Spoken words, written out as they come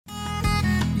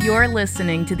You're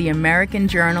listening to the American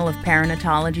Journal of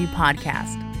Perinatology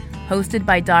podcast. Hosted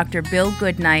by Dr. Bill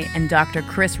Goodnight and Dr.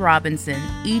 Chris Robinson,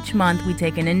 each month we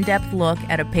take an in-depth look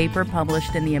at a paper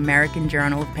published in the American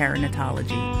Journal of Perinatology.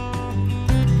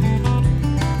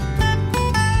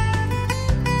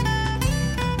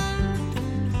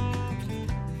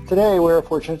 Today we are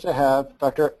fortunate to have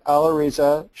Dr.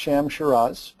 Alireza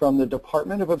Shams-Shiraz from the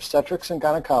Department of Obstetrics and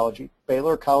Gynecology,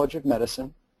 Baylor College of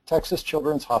Medicine, Texas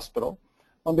Children's Hospital,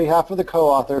 on behalf of the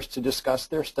co-authors to discuss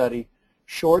their study,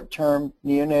 Short-Term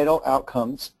Neonatal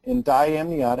Outcomes in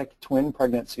Diamniotic Twin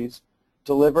Pregnancies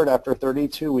Delivered After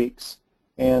 32 Weeks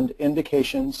and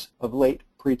Indications of Late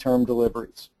Preterm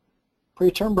Deliveries.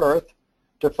 Preterm birth,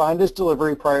 defined as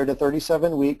delivery prior to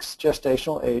 37 weeks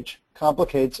gestational age,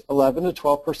 complicates 11 to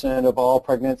 12% of all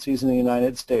pregnancies in the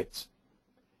United States.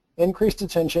 Increased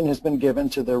attention has been given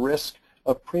to the risk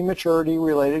of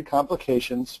prematurity-related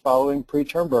complications following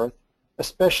preterm birth,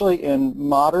 especially in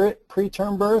moderate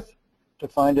preterm birth,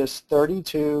 defined as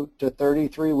 32 to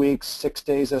 33 weeks, 6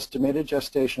 days estimated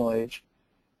gestational age,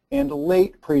 and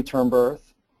late preterm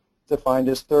birth, defined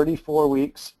as 34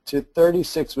 weeks to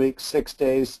 36 weeks, 6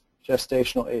 days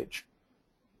gestational age.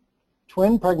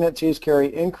 Twin pregnancies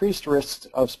carry increased risks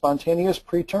of spontaneous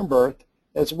preterm birth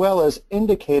as well as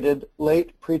indicated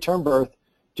late preterm birth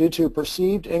due to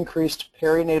perceived increased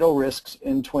perinatal risks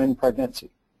in twin pregnancy.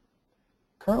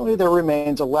 Currently, there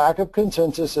remains a lack of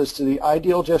consensus as to the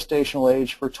ideal gestational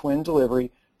age for twin delivery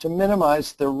to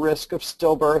minimize the risk of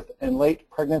stillbirth and late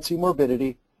pregnancy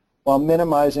morbidity while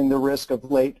minimizing the risk of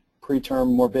late preterm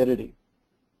morbidity.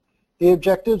 The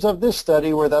objectives of this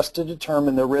study were thus to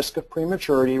determine the risk of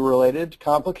prematurity-related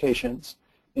complications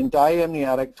in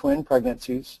diamniotic twin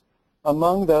pregnancies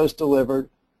among those delivered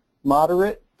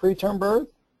moderate preterm birth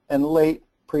and late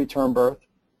preterm birth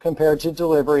compared to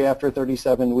delivery after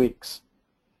 37 weeks.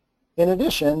 In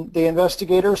addition, the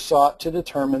investigators sought to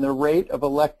determine the rate of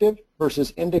elective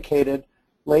versus indicated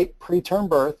late preterm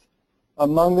birth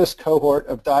among this cohort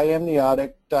of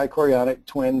diamniotic dichorionic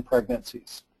twin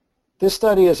pregnancies. This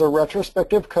study is a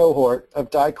retrospective cohort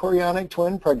of dichorionic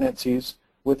twin pregnancies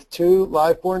with 2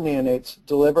 live-born neonates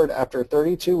delivered after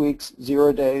 32 weeks,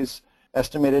 0 days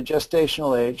estimated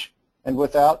gestational age and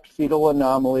without fetal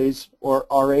anomalies or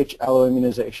Rh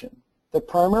alloimmunization. The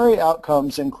primary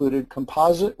outcomes included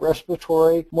composite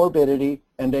respiratory morbidity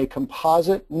and a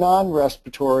composite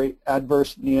non-respiratory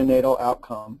adverse neonatal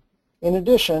outcome. In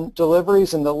addition,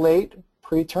 deliveries in the late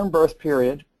preterm birth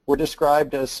period were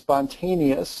described as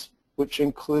spontaneous, which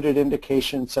included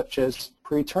indications such as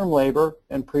preterm labor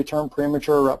and preterm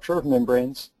premature rupture of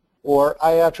membranes, or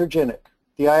iatrogenic.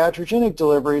 The iatrogenic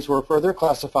deliveries were further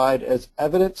classified as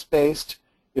evidence-based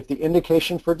if the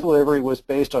indication for delivery was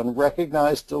based on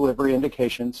recognized delivery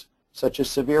indications, such as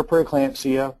severe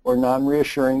preeclampsia or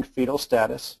non-reassuring fetal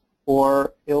status,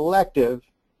 or elective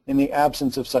in the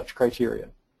absence of such criteria.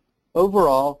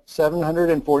 Overall,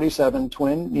 747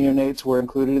 twin neonates were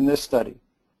included in this study.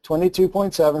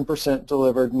 22.7%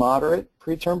 delivered moderate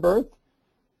preterm birth,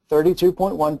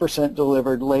 32.1%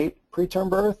 delivered late preterm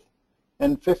birth,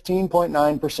 and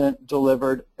 15.9%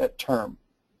 delivered at term.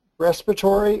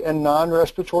 Respiratory and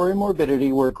non-respiratory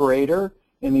morbidity were greater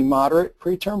in the moderate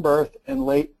preterm birth and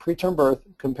late preterm birth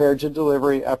compared to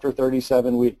delivery after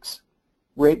 37 weeks.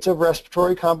 Rates of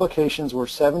respiratory complications were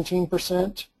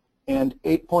 17% and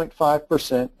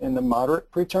 8.5% in the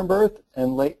moderate preterm birth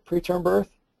and late preterm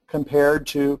birth compared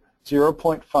to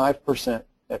 0.5%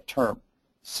 at term.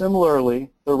 Similarly,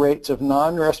 the rates of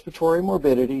non-respiratory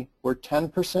morbidity were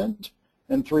 10%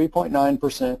 and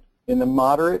 3.9% in the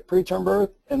moderate preterm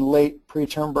birth and late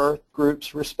preterm birth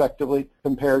groups respectively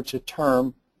compared to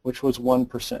term, which was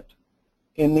 1%.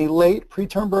 In the late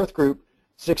preterm birth group,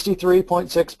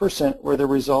 63.6% were the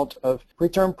result of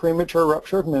preterm premature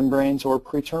rupture of membranes or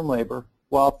preterm labor,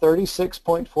 while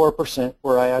 36.4%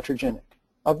 were iatrogenic.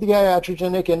 Of the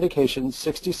iatrogenic indications,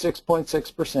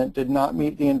 66.6% did not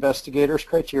meet the investigators'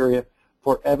 criteria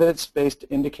for evidence-based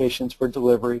indications for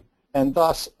delivery, and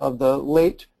thus of the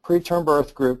late preterm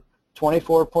birth group,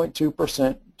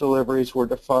 24.2% deliveries were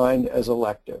defined as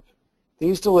elective.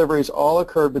 These deliveries all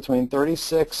occurred between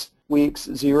 36 weeks,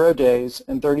 0 days,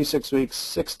 and 36 weeks,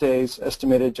 6 days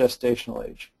estimated gestational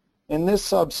age. In this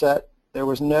subset, there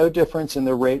was no difference in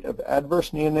the rate of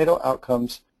adverse neonatal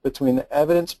outcomes between the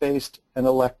evidence-based and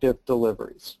elective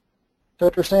deliveries.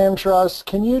 Dr. Shams-Shiraz,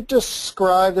 can you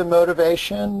describe the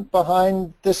motivation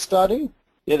behind this study?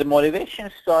 Yeah, the motivation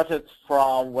started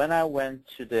from when I went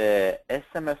to the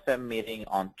SMFM meeting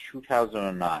on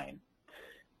 2009.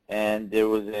 And there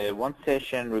was one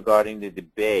session regarding the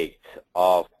debate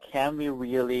of can we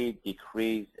really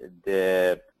decrease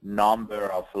the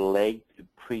number of late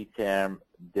preterm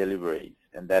deliveries,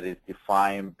 and that is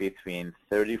defined between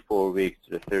 34 weeks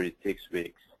to 36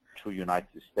 weeks through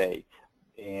United States.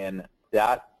 And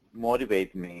that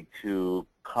motivates me to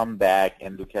come back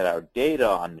and look at our data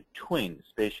on twins,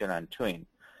 patient and twin,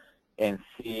 and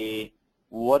see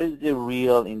what is the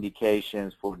real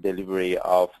indications for delivery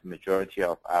of majority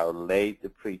of our late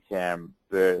preterm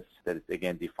births, that is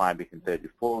again defined between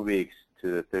 34 weeks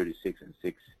to 36 and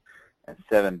 6 and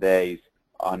 7 days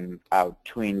on our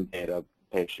twin data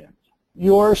patients.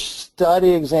 Your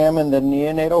study examined the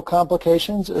neonatal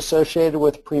complications associated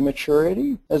with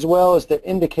prematurity as well as the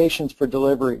indications for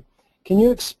delivery. Can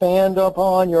you expand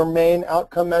upon your main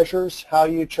outcome measures, how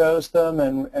you chose them,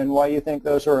 and why you think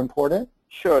those are important?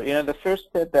 Sure. The first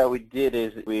step that we did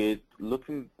is we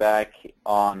looking back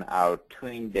on our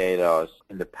twin data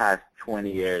in the past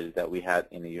 20 years that we had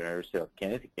in the University of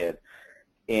Connecticut,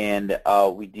 and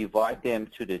we divide them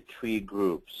to the 3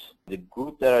 groups. The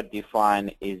group that are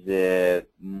defined is a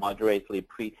moderately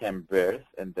preterm birth,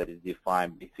 and that is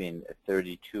defined between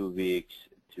 32 weeks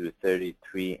to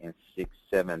 33 and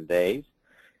 6-7 days.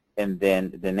 And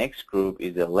then the next group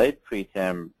is a late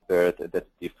preterm birth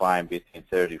that's defined between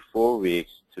 34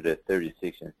 weeks to the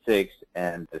 36 and 6,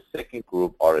 and the second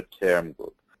group are a term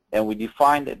group. And we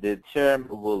define that the term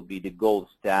will be the gold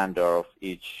standard of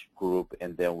each group,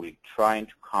 and then we're trying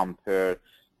to compare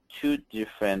 2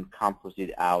 different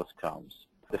composite outcomes.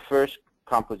 The first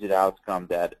composite outcome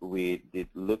that we did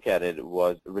look at it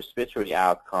was a respiratory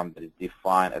outcome that is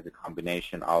defined as a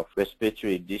combination of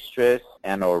respiratory distress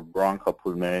and or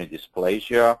bronchopulmonary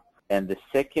dysplasia. And the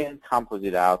second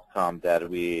composite outcome that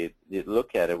we did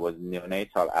look at it was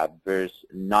neonatal adverse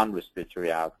non-respiratory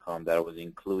outcome that was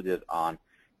included on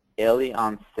early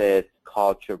onset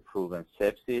culture-proven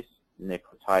sepsis,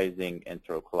 necrotizing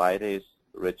enterocolitis,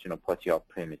 retinopathy of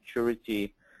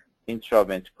prematurity,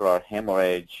 intraventricular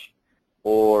hemorrhage,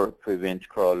 or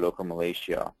preventricular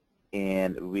locomalacia.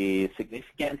 And we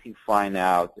significantly find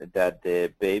out that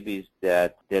the babies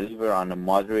that deliver on a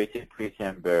moderated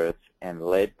preterm birth and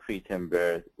late preterm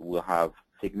birth will have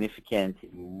significantly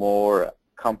more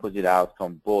composite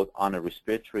outcome both on a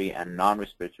respiratory and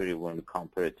non-respiratory when we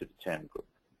compare it to the term group.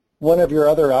 One of your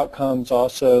other outcomes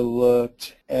also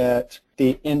looked at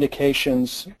the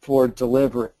indications for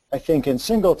delivery. I think in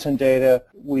singleton data,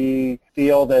 we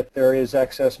feel that there is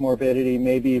excess morbidity,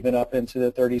 maybe even up into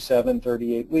the 37,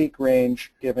 38-week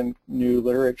range, given new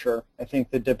literature. I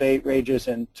think the debate rages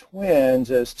in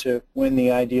twins as to when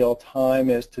the ideal time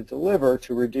is to deliver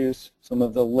to reduce some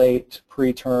of the late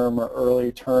preterm or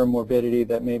early term morbidity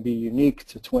that may be unique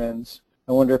to twins.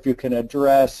 I wonder if you can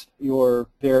address your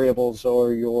variables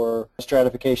or your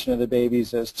stratification of the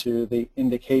babies as to the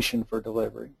indication for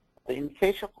delivery. The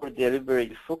indication for delivery,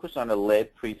 we focus on a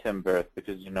late preterm birth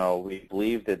because, we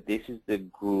believe that this is the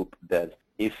group that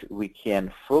if we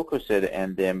can focus it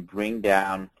and then bring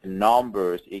down the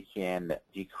numbers, it can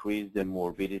decrease the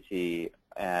morbidity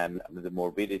and the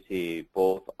morbidity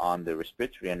both on the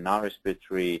respiratory and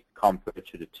non-respiratory compared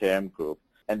to the term group.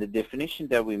 And the definition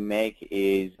that we make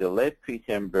is the late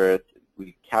preterm birth,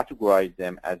 we categorize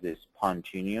them as a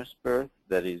spontaneous birth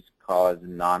that is called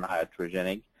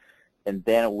non-iatrogenic. And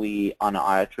then we, on an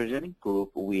iatrogenic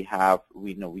group, we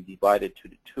divide it to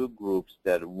the 2 groups.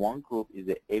 That one group is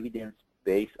the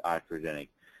evidence-based iatrogenic,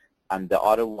 and the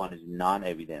other one is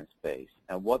non-evidence-based.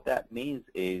 And what that means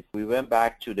is we went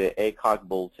back to the ACOG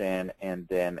bulletin and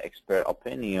then expert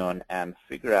opinion and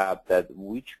figure out that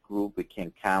which group we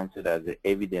can count it as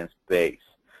evidence-based.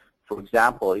 For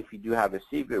example, if you do have a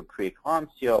severe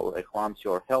preeclampsia or eclampsia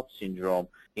or HELLP syndrome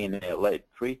in a late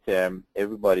preterm,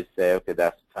 everybody say, okay,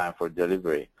 that's time for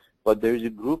delivery. But there's a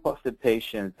group of the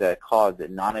patients that cause a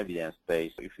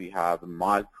non-evidence-based. If you have a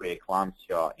mild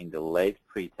preeclampsia in the late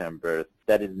preterm birth,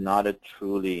 that is not a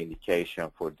truly indication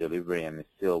for delivery, and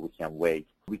still we can wait.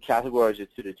 We categorize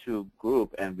it to the 2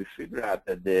 groups, and we figure out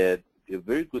that a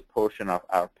very good portion of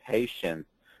our patients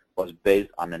was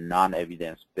based on a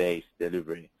non-evidence-based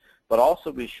delivery. But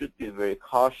also we should be very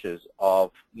cautious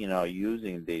of,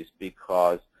 using this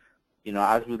because,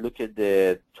 as we look at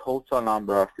the total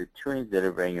number of the twins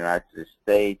delivered in the United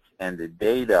States and the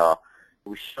data,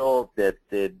 we show that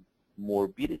the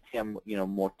morbidity and,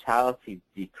 mortality is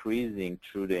decreasing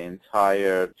through the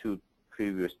entire 2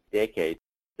 previous decades.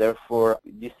 Therefore,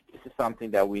 this is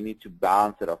something that we need to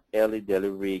balance it off. Early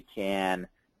delivery can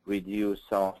reduce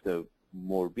some of the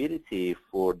morbidity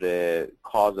for the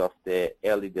cause of the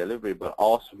early delivery, but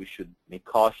also we should be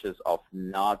cautious of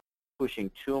not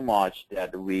pushing too much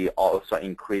that we also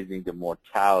increasing the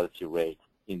mortality rate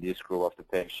in this group of the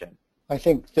patient. I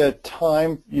think the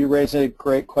time, you raise a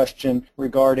great question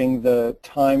regarding the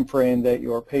time frame that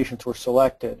your patients were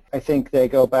selected. I think they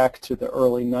go back to the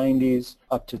early 90s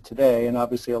up to today, and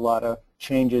obviously a lot of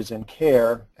changes in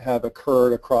care have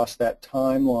occurred across that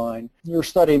timeline. Your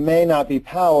study may not be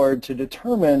powered to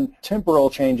determine temporal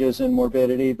changes in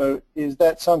morbidity, but is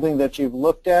that something that you've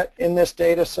looked at in this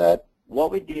data set?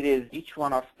 What we did is each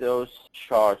one of those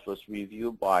charts was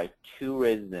reviewed by 2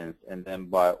 residents, and then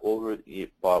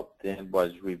then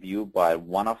was reviewed by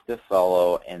one of the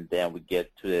fellow, and then we get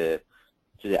to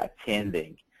the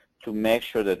attending to make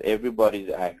sure that everybody's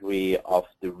agree of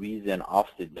the reason of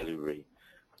the delivery.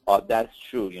 That's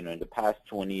true. In the past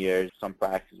 20 years, some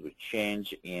practice would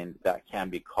change, and that can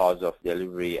be cause of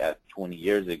delivery at 20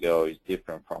 years ago is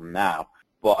different from now.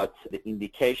 But the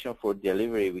indication for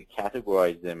delivery, we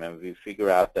categorize them, and we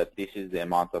figure out that this is the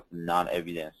amount of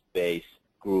non-evidence-based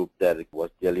group that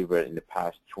was delivered in the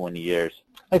past 20 years.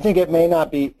 I think it may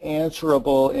not be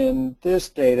answerable in this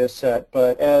data set,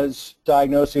 but as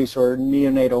diagnosis or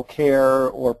neonatal care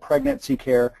or pregnancy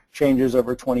care changes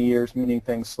over 20 years, meaning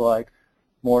things like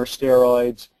more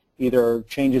steroids, either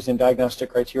changes in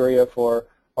diagnostic criteria for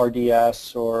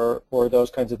RDS or those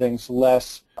kinds of things,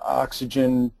 less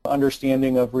oxygen,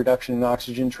 understanding of reduction in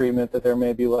oxygen treatment, that there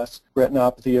may be less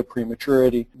retinopathy of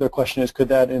prematurity. The question is, could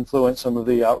that influence some of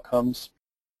the outcomes?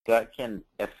 That can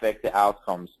affect the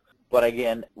outcomes. But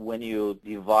again, when you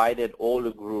divided all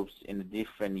the groups in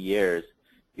different years,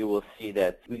 you will see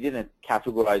that we didn't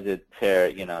categorize it per,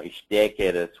 each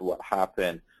decade as to what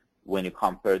happened when you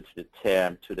compare to the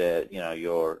term to the,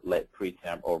 your late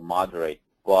preterm or moderate.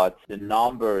 But the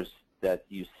numbers that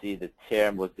you see, the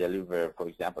term was delivered, for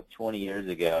example, 20 years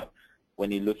ago,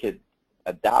 when you look at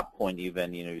that point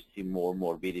even, you see more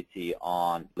morbidity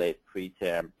on late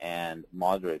preterm and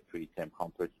moderate preterm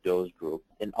compared to those groups.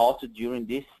 And also during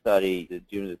this study,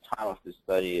 during the time of the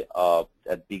study, at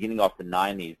the beginning of the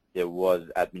 90s, there was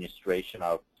administration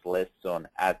of Celestone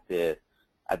at the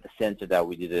center that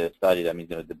we did a study. That means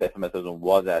the betamethasone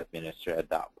was administered at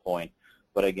that point.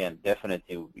 But again,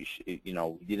 definitely, we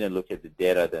didn't look at the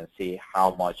data and see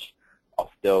how much of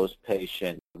those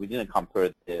patients. We didn't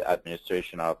compare the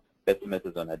administration of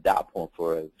betamethasone at that point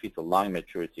for fetal lung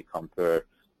maturity compared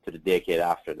to the decade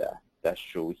after that. That's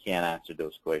true. We can't answer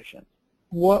those questions.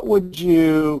 What would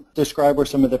you describe were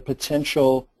some of the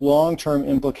potential long-term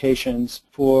implications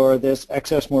for this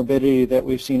excess morbidity that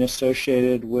we've seen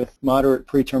associated with moderate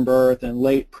preterm birth and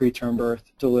late preterm birth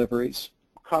deliveries?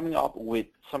 Coming up with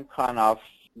some kind of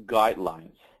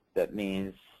guidelines. That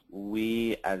means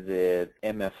we, as a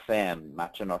MFM,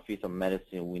 maternal-fetal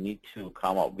medicine, we need to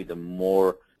come up with a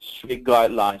more strict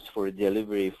guidelines for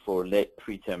delivery for late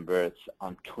preterm births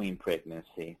on twin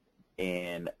pregnancy,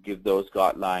 and give those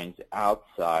guidelines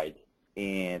outside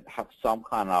and have some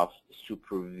kind of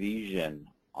supervision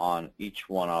on each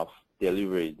one of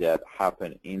deliveries that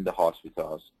happen in the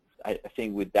hospitals. I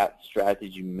think with that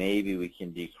strategy, maybe we can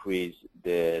decrease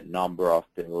the number of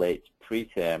the late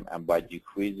preterm, and by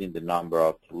decreasing the number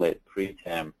of the late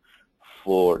preterm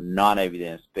for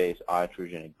non-evidence-based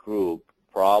iatrogenic group,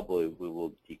 probably we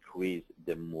will decrease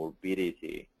the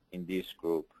morbidity in this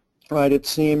group. Right. It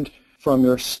seemed from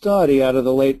your study out of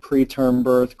the late preterm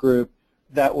birth group,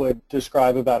 that would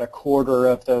describe about a quarter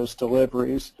of those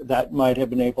deliveries that might have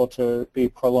been able to be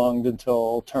prolonged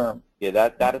until term. Yeah,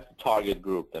 that is the target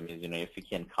group. That means, if we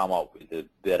can come up with a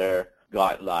better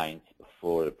guidelines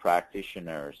for the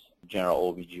practitioners,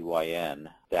 general OBGYN,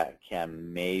 that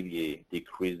can maybe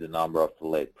decrease the number of the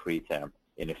late preterm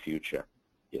in the future.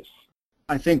 Yes.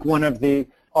 I think one of the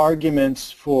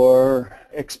arguments for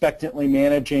expectantly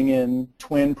managing in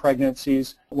twin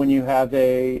pregnancies, when you have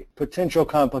a potential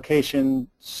complication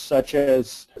such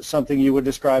as something you would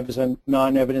describe as a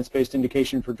non-evidence-based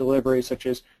indication for delivery, such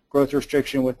as growth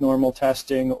restriction with normal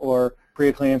testing or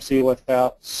preeclampsia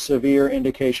without severe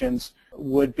indications,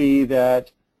 would be that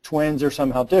twins are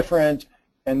somehow different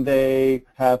and they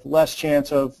have less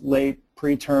chance of late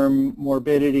preterm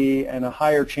morbidity and a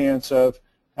higher chance of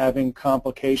having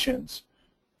complications.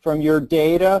 From your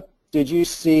data, did you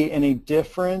see any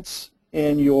difference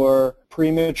in your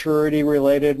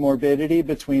prematurity-related morbidity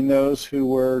between those who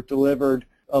were delivered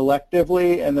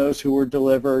electively and those who were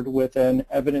delivered with an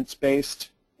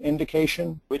evidence-based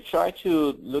indication? We try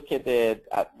to look at the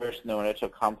adverse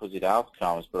neonatal composite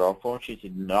outcomes, but unfortunately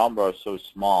the number is so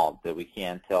small that we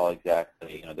can't tell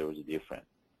exactly, there was a difference.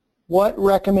 What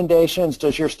recommendations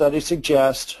does your study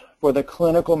suggest for the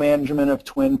clinical management of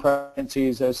twin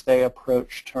pregnancies as they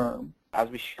approach term? As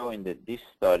we show in this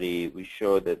study, we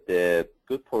show that the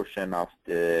good portion of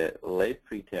the late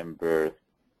preterm birth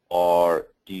are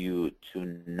due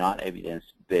to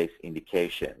non-evidence-based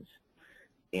indications.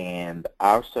 And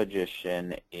our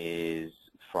suggestion is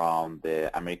from the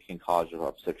American College of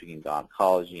Obstetrics and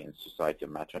Gynecology and Society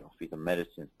of Maternal-Fetal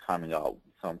Medicine coming out with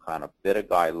some kind of better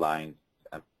guidelines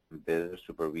and better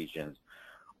supervisions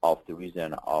of the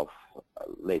reason of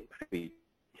late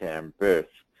preterm birth,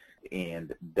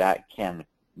 and that can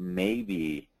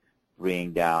maybe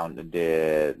bring down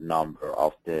the number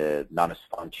of the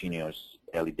non-spontaneous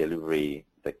early delivery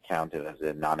that counted as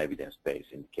a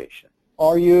non-evidence-based indication.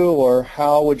 Are you, or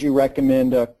how would you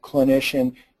recommend a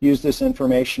clinician use this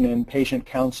information in patient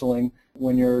counseling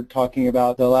when you're talking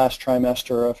about the last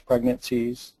trimester of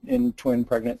pregnancies in twin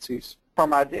pregnancies?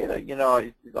 From our data,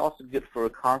 it's also good for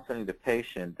counseling the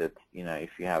patient that,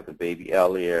 if you have the baby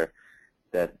earlier,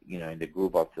 that, in the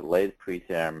group of the late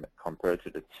preterm compared to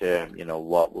the term,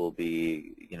 what will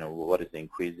be, what is the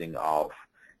increasing of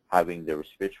having the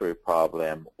respiratory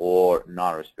problem or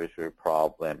non-respiratory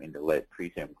problem in the late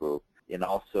preterm group. And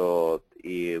also,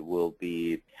 it will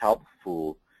be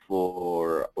helpful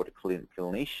for the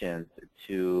clinicians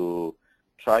to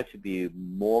try to be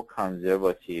more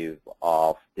conservative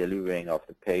of delivering of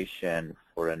the patient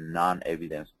for a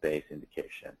non-evidence-based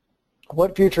indication.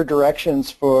 What future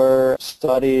directions for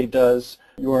study does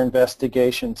your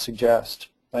investigation suggest?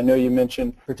 I know you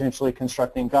mentioned potentially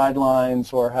constructing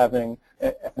guidelines or having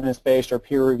evidence-based or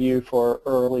peer review for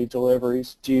early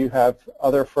deliveries. Do you have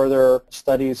other further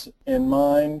studies in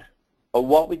mind?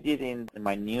 What we did in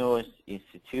my newest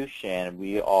institution,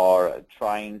 we are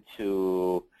trying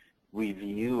to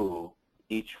review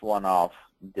each one of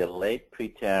the late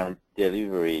preterm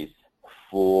deliveries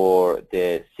for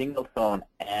the singleton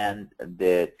and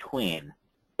the twin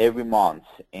every month.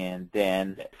 And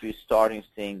then if you're starting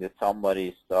seeing that somebody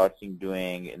is starting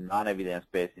doing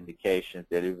non-evidence-based indications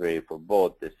delivery for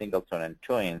both the singleton and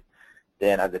twins,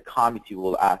 then as a committee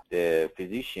we'll ask the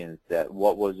physicians that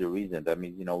what was the reason. That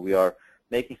means, we are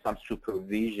making some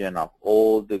supervision of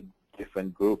all the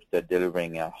different groups that are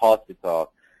delivering in a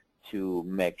hospital to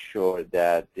make sure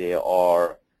that they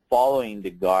are following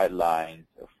the guidelines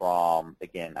from,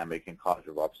 again, American College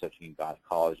of Obstetrics and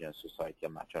Gynecology and Society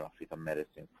of Maternal-Fetal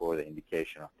Medicine for the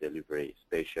indication of delivery,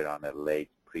 especially on a late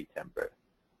preterm birth.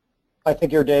 I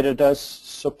think your data does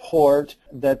support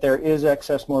that there is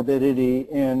excess morbidity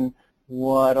in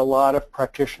what a lot of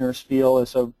practitioners feel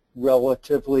is a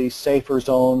relatively safer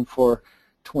zone for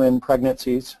twin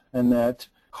pregnancies, and that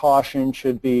caution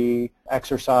should be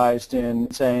exercised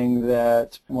in saying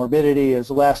that morbidity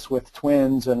is less with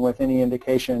twins and with any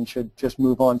indication should just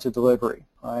move on to delivery.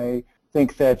 I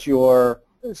think that your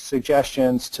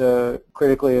suggestions to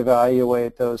critically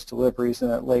evaluate those deliveries in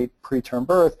that late preterm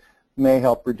birth may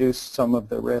help reduce some of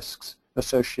the risks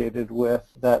associated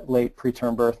with that late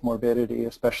preterm birth morbidity,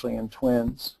 especially in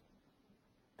twins.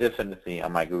 Definitely, I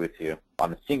might agree with you. On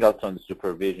the singleton, the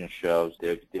supervision shows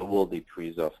there will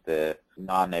decrease of the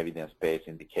non-evidence-based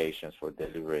indications for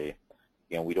delivery.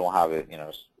 Again, we don't have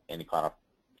any kind of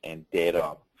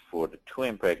data for the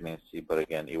twin pregnancy, but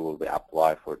again, it will be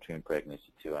applied for twin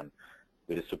pregnancy too. And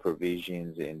with the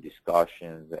supervisions and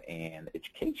discussions and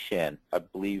education, I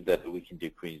believe that we can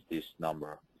decrease this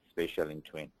number, especially in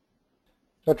twin.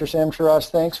 Dr. Sam Shiraz,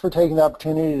 thanks for taking the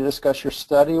opportunity to discuss your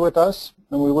study with us,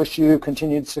 and we wish you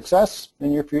continued success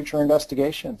in your future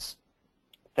investigations.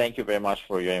 Thank you very much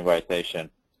for your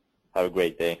invitation. Have a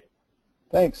great day.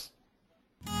 Thanks.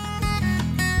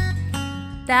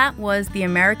 That was the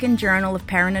American Journal of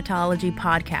Perinatology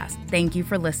podcast. Thank you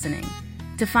for listening.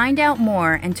 To find out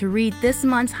more and to read this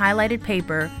month's highlighted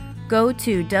paper, go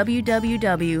to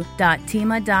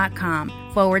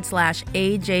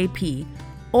www.tima.com/AJP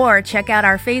or check out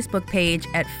our Facebook page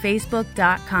at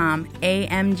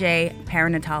facebook.com/AMJ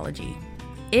Perinatology.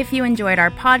 If you enjoyed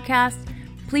our podcast,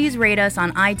 please rate us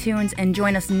on iTunes and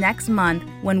join us next month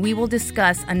when we will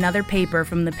discuss another paper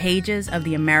from the pages of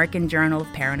the American Journal of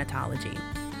Perinatology.